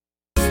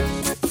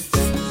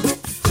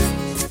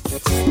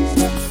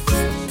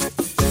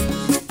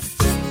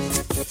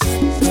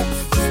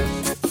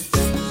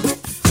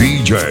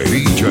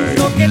DJ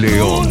Lo que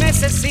León. tú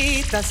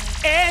necesitas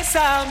es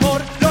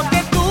amor. Lo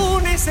que tú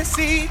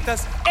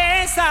necesitas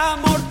es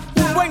amor.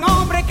 Un buen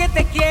hombre que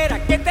te quiera,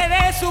 que te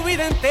dé su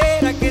vida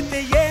entera, que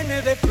te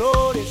llene de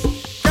flores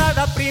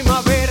cada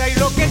primavera. Y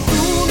lo que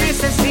tú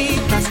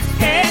necesitas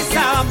es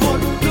amor.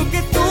 Lo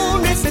que tú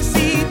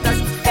necesitas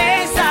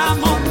es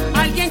amor.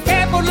 Alguien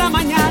que por la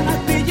mañana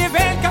te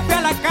lleve el café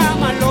a la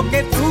cama. Lo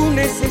que tú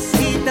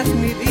necesitas,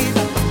 mi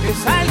vida,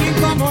 es alguien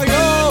como yo.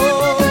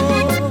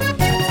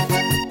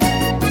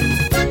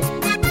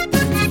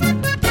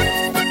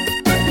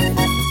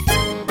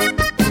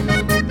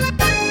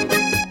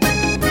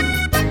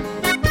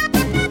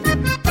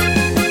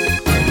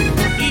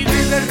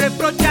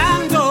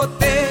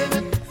 Reprochándote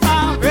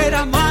haber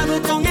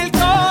amado con el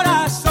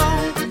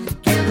corazón,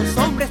 que los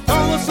hombres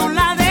todos son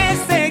la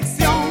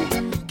decepción,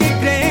 que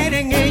creer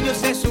en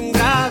ellos es un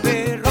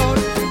grave error.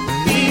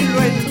 Y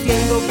lo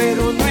entiendo,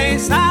 pero no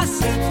es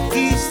así.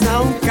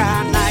 Quizá un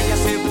canalla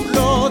se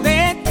burló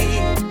de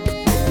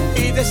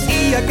ti y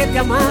decía que te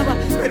amaba,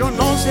 pero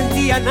no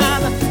sentía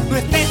nada. No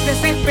estés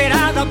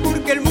desesperada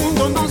porque el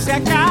mundo no se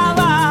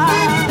acaba.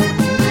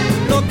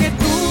 Lo que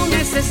tú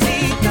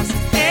necesitas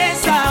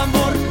es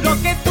amor.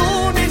 Lo que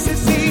tú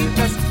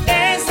necesitas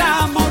es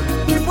amor.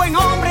 Un buen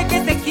hombre que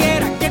te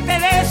quiera, que te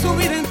dé su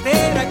vida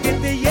entera, que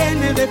te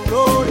llene de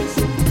flores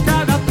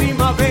cada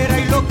primavera.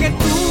 Y lo que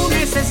tú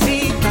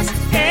necesitas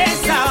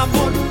es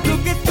amor.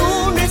 Lo que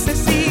tú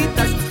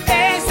necesitas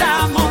es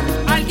amor.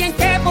 Alguien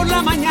que por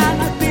la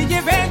mañana te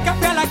lleve el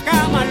café a la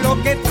cama.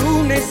 Lo que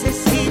tú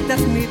necesitas,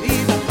 mi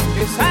vida,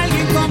 es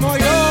alguien como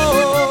yo.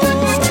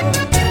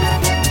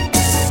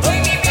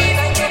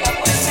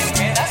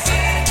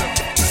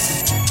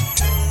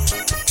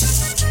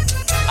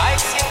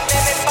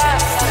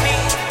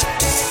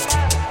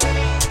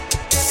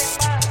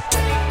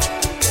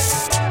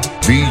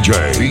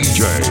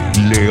 DJ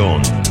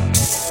León.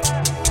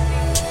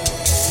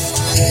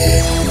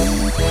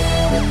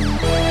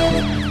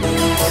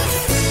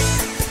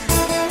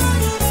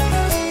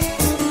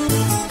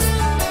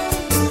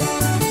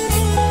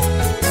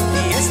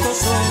 Y estos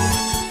son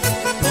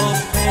los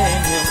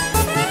premios.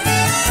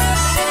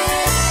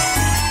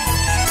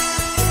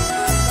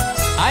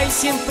 Ay,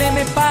 siempre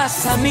me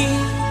pasa a mí.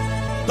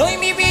 Doy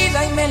mi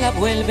vida y me la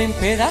vuelven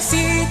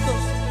pedacitos.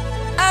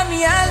 A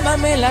mi alma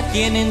me la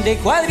tienen de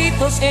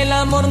cuadritos. El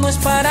amor no es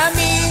para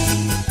mí.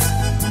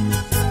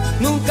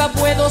 Nunca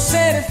puedo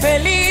ser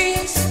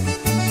feliz.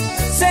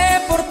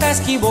 Se porta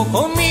esquivo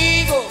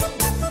conmigo.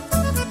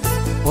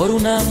 Por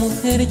una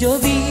mujer yo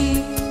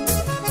di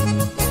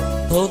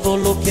todo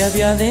lo que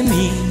había de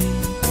mí.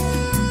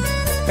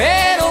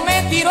 Pero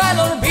me tiro al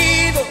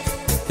olvido,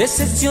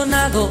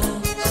 decepcionado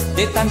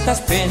de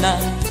tantas penas.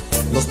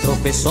 Los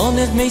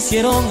tropezones me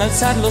hicieron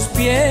alzar los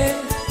pies.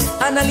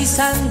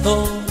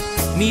 Analizando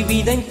mi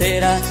vida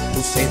entera,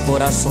 puse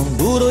corazón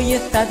duro y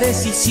esta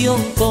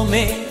decisión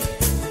tomé.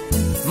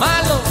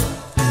 Malo,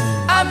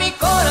 a mi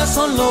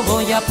corazón lo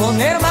voy a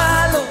poner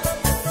malo.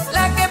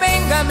 La que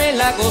venga me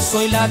la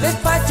gozo y la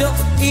despacho.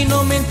 Y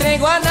no me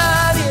entrego a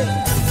nadie,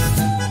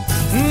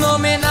 no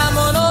me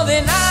enamoro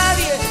de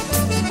nadie.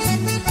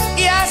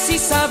 Y así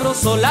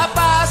sabroso la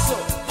paso.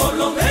 Por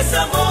los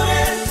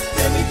desamores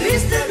de mi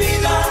triste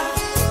vida,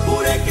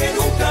 juré que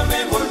nunca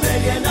me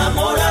volvería a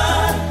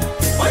enamorar.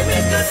 Hoy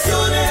mis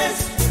canciones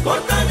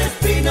cortan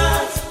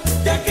espinas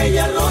de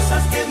aquellas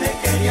rosas que me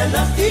querían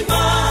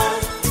lastimar.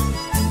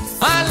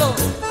 Malo,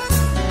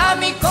 a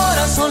mi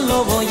corazón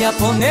lo voy a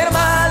poner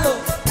malo.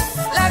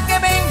 La que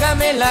venga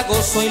me la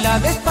gozo y la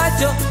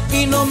despacho.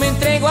 Y no me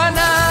entrego a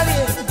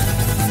nadie,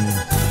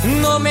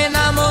 no me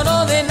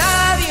enamoro de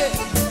nadie.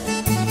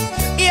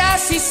 Y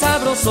así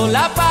sabroso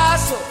la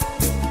paso.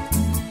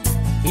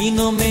 Y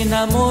no me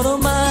enamoro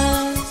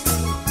más.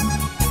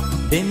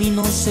 De mí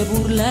no se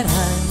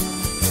burlarán,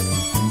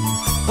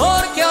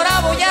 porque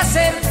ahora voy a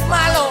ser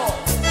malo.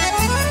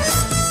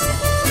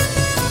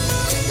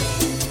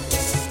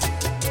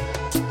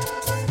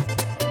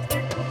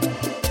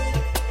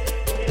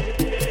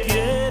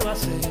 Quiero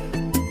hacer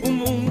un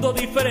mundo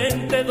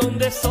diferente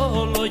donde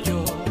solo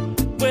yo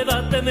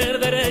pueda tener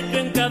derecho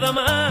en cada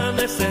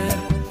amanecer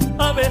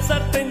a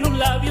besarte en los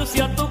labios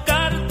y a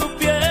tocar tu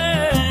piel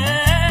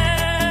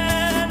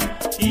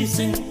y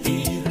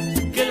sentir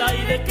que el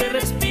aire que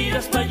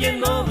respiras está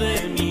lleno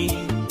de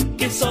mí,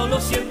 que solo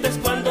sientes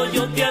cuando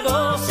yo te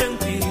hago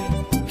sentir,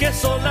 que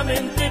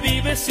solamente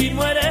vives y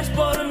mueres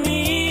por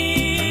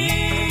mí.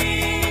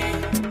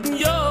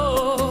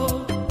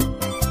 Yo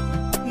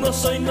no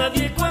soy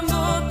nadie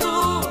cuando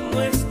tú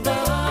no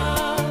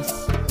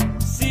estás.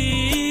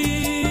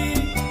 Sí,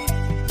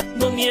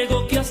 no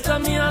niego que hasta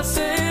me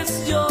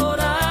haces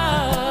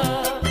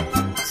llorar.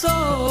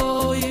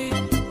 Soy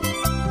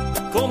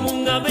como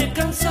un ave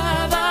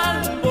cansada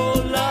al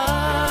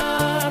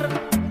volar,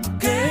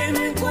 que no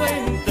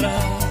encuentra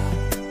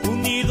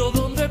un nido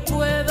donde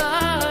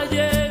pueda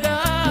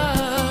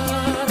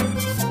llegar.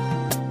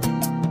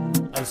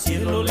 Al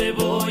cielo le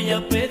voy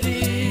a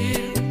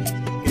pedir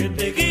que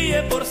me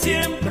guíe por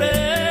siempre.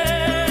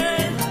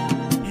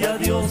 Y a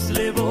Dios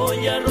le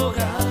voy a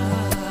rogar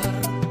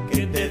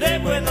que te dé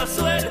buena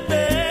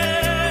suerte.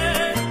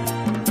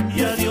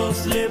 Y a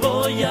Dios le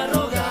voy a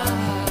rogar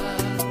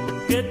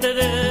que te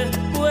dé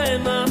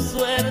buena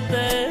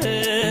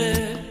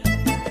suerte.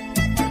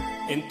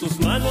 En tus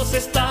manos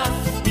está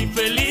mi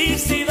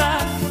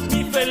felicidad,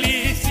 mi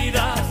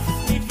felicidad,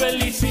 mi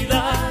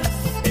felicidad.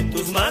 En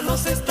tus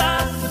manos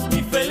está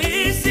mi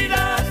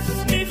felicidad,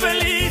 mi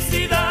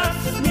felicidad,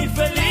 mi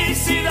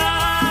felicidad,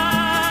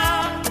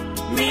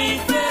 mi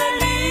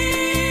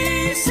felicidad.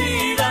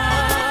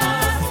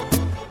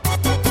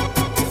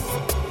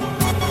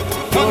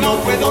 Yo no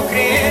puedo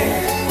creer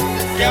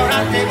que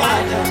ahora te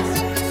vayas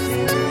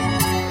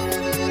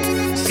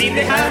sin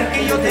dejar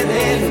que yo te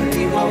dé el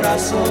último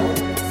abrazo.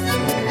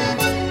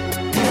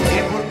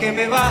 Que porque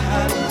me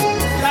baja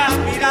la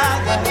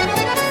mirada,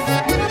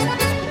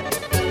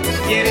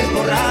 quieres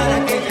borrar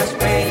aquellas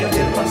huellas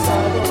del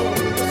pasado.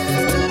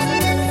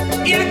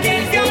 Y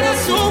aquel que ahora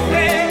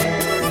sufre,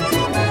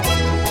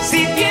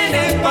 si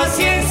tiene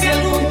paciencia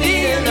algún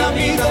día en la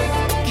vida,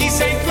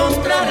 quizá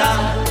encontrará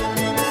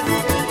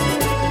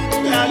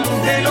la luz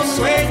de los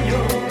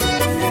sueños,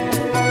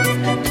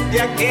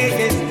 de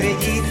aquella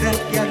estrellita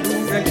que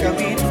alumbra el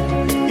camino,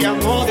 te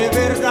amó de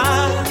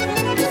verdad.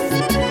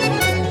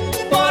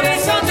 Por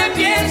eso te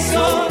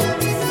pienso,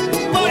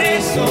 por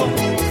eso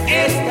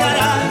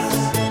estarás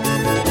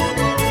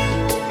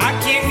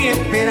aquí en mi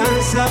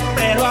esperanza,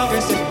 pero a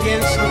veces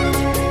pienso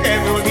que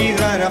me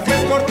olvidará. Fue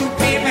por tu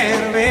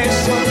primer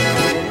beso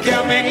que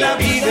amé en la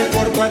vida y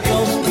por tu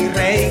adiós, mi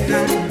reina,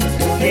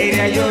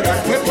 quería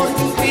llorar. Fue por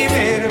tu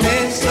primer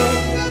beso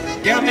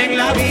que amé en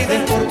la vida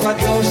y por tu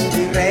adiós,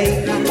 mi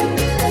reina,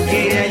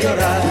 quería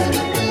llorar.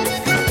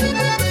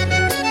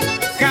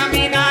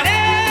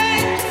 Caminaré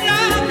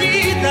la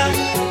vida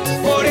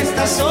por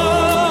esta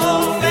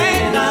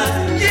soledad,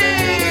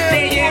 te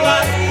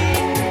llevaré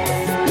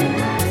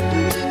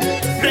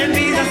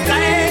prendida hasta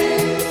el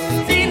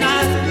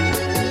final,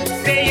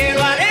 te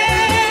llevaré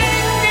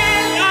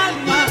en el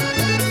alma,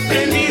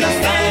 prendida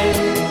hasta el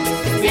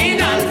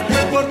final.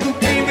 Fue por tu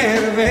primer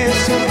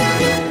beso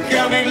que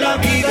amé en la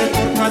vida y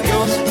por tu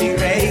adiós, mi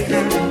reina,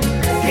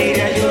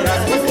 quería llorar.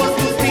 Fue por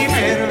tu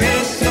primer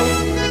beso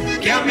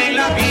que amé en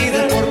la vida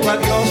y por tu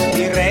adiós,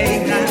 mi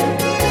reina,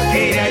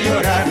 quería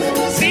llorar.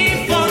 Sí,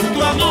 por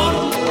tu amor,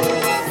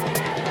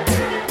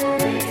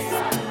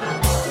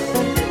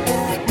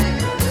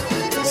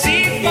 sí,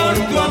 por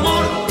tu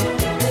amor,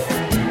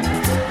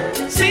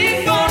 sí,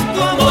 por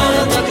tu amor,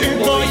 que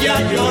voy a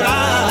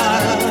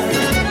llorar.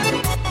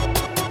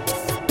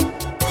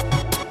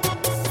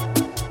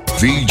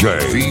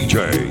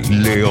 DJ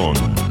León.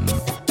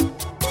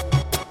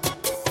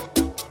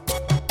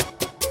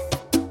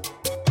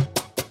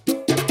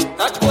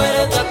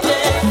 Acuérdate,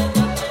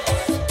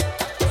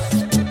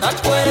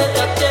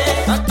 acuérdate,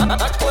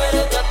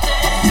 acuérdate.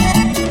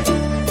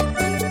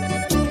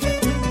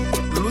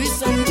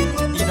 Luisa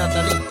y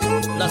Natalie,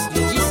 las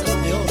mellizas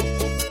de oro.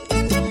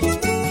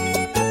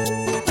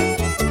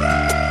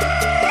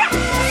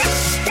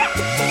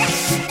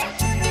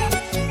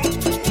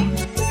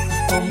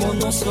 Como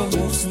no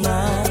somos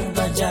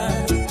nada ya,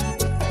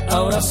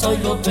 ahora soy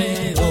lo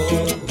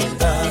peor,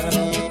 ¿verdad?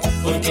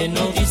 Porque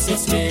no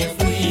dices que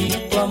fui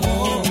tu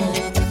amor,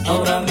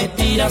 ahora me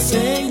tiras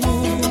en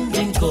un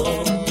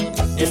rincón,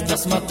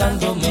 estás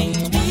matándome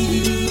en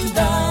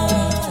vida.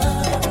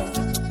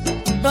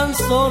 Tan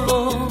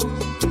solo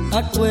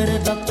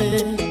acuérdate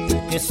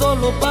que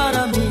solo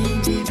para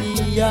mí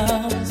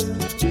vivías,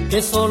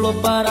 que solo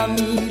para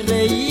mí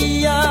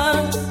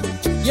reías,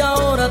 y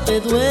ahora te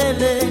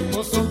duele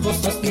o son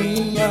cosas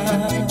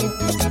mías.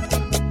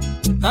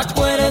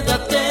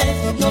 Acuérdate,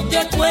 no te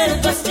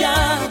acuerdas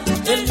ya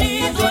del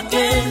nido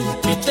aquel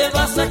que te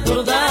vas a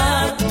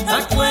acordar.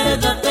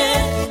 Acuérdate,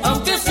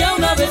 aunque sea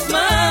una vez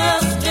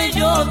más, que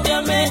yo te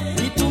amé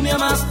y tú me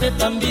amaste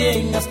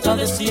también, hasta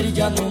decir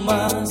ya no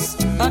más.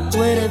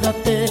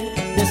 Acuérdate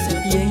de ese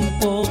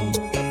tiempo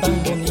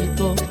tan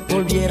bonito,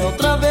 volviera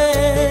otra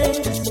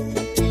vez.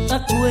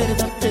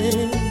 Acuérdate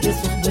de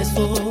esos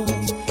besos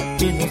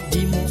que nos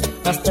dimos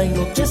hasta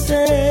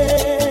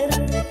enloquecer.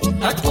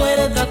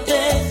 Acuérdate,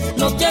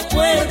 no te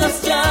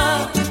acuerdas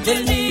ya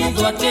del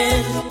nido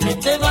aquel que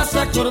te vas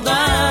a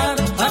acordar.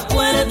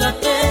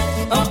 Acuérdate,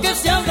 aunque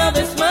sea una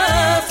vez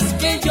más,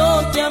 que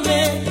yo te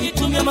amé y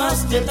tú me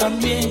amaste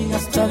también,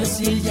 hasta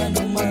decir ya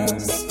no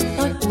más.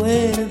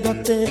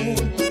 Acuérdate.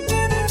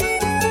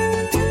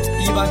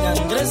 Iván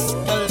Andrés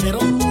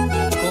Calderón,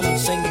 con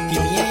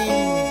sentimiento.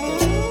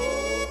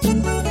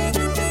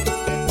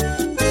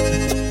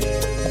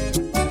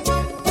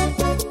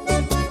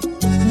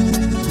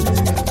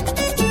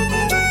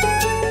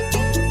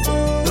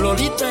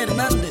 Lolita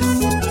Hernández,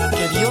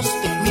 que Dios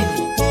te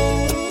cuide.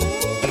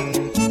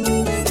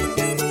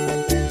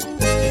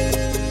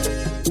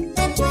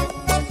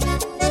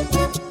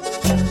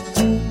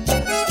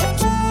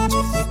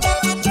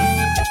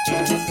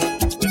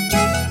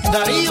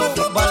 Darío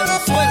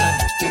Valenzuela,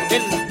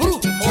 el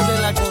brujo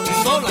de la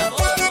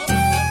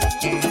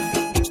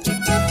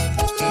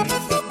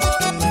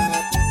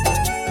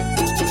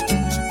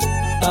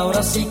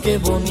sí qué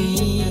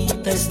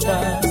bonita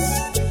estás,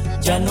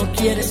 ya no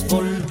quieres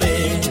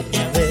volverme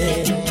a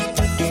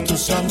ver.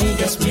 Tus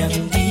amigas me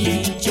han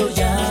dicho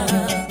ya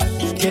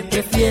que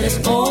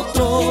prefieres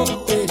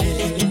otro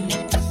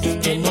querer,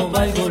 que no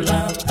valgo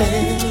la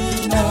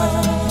pena.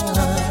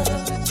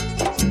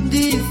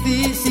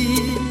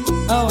 Difícil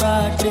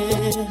ahora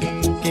creer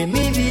que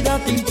mi vida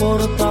te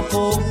importa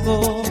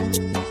poco,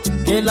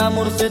 que el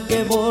amor se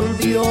te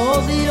volvió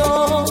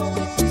odio,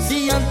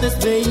 si antes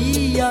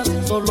veías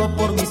solo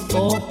por mis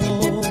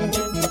ojos.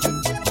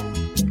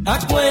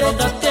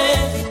 Acuérdate,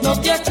 no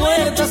te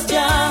acuerdas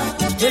ya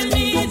del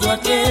nido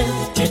aquel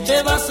que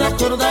te vas a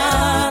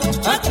acordar.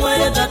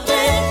 Acuérdate,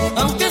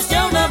 aunque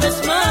sea una vez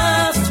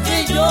más,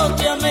 que yo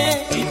te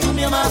amé y tú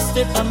me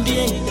amaste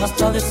también,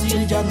 hasta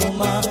decir ya no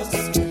más.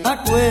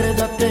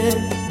 Acuérdate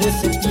de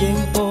ese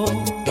tiempo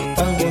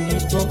tan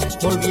bonito,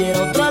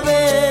 volviera otra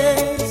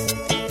vez.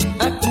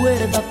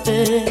 Acuérdate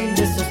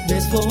de esos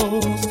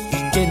besos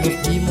que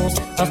nos dimos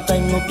hasta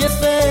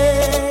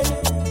enloquecer.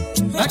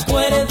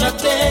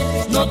 Acuérdate,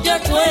 no te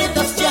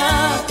acuerdas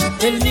ya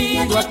del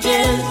nido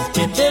aquel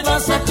que te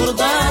vas a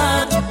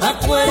acordar.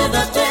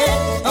 Acuérdate,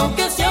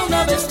 aunque sea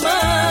una vez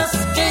más,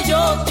 que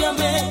yo te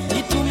amé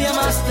y tú me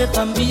amaste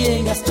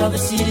también, hasta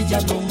decir ya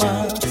no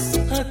más.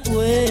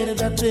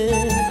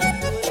 Acuérdate.